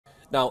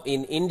Now,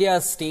 in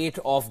India's state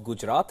of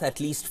Gujarat, at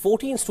least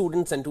 14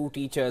 students and 2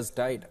 teachers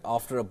died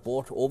after a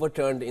boat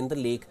overturned in the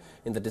lake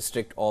in the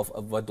district of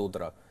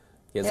Vadodara.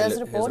 Here's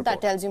a report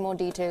that tells you more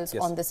details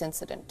on this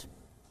incident.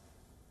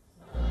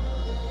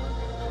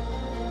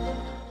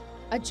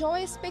 A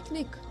joyous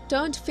picnic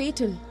turned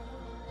fatal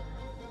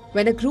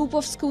when a group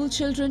of school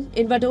children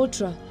in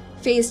Vadodara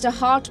faced a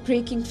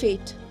heartbreaking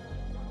fate.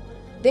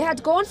 They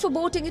had gone for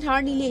boating in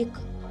Harni Lake,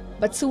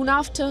 but soon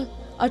after,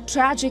 a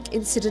tragic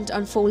incident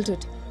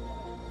unfolded,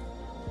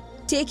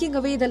 taking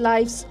away the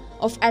lives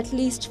of at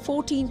least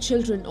 14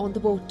 children on the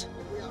boat.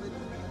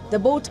 The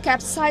boat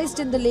capsized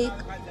in the lake,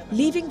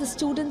 leaving the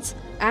students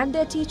and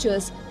their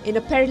teachers in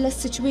a perilous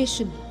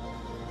situation.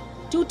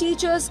 2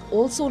 teachers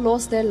also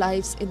lost their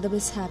lives in the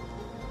mishap.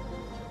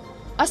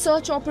 A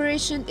search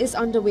operation is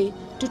underway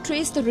to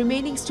trace the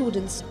remaining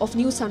students of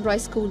New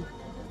Sunrise School.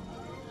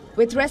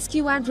 With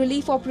rescue and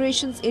relief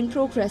operations in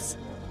progress,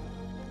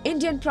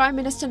 Indian Prime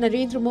Minister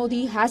Narendra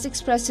Modi has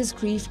expressed his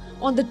grief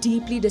on the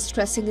deeply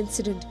distressing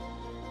incident.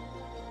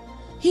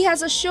 He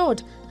has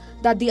assured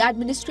that the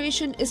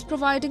administration is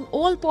providing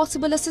all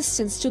possible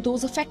assistance to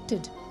those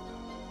affected.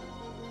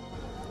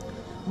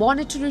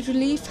 Monetary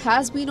relief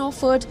has been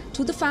offered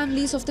to the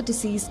families of the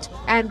deceased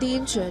and the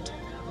injured.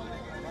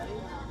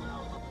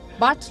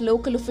 But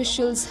local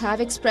officials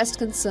have expressed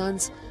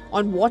concerns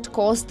on what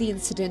caused the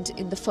incident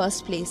in the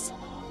first place,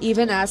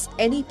 even as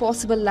any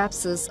possible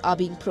lapses are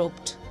being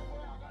probed.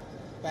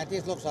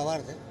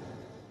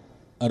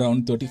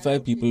 Around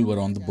 35 people were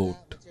on the boat,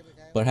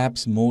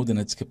 perhaps more than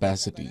its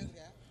capacity.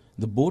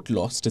 The boat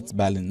lost its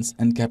balance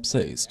and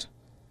capsized,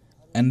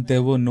 and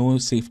there were no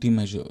safety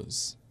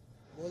measures.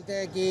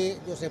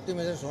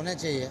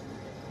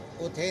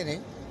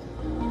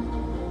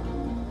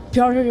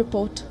 Bureau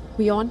Report,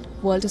 WION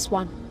World is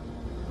One.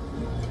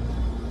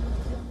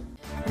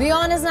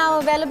 WION is now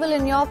available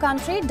in your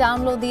country.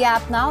 Download the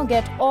app now.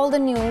 Get all the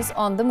news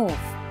on the move.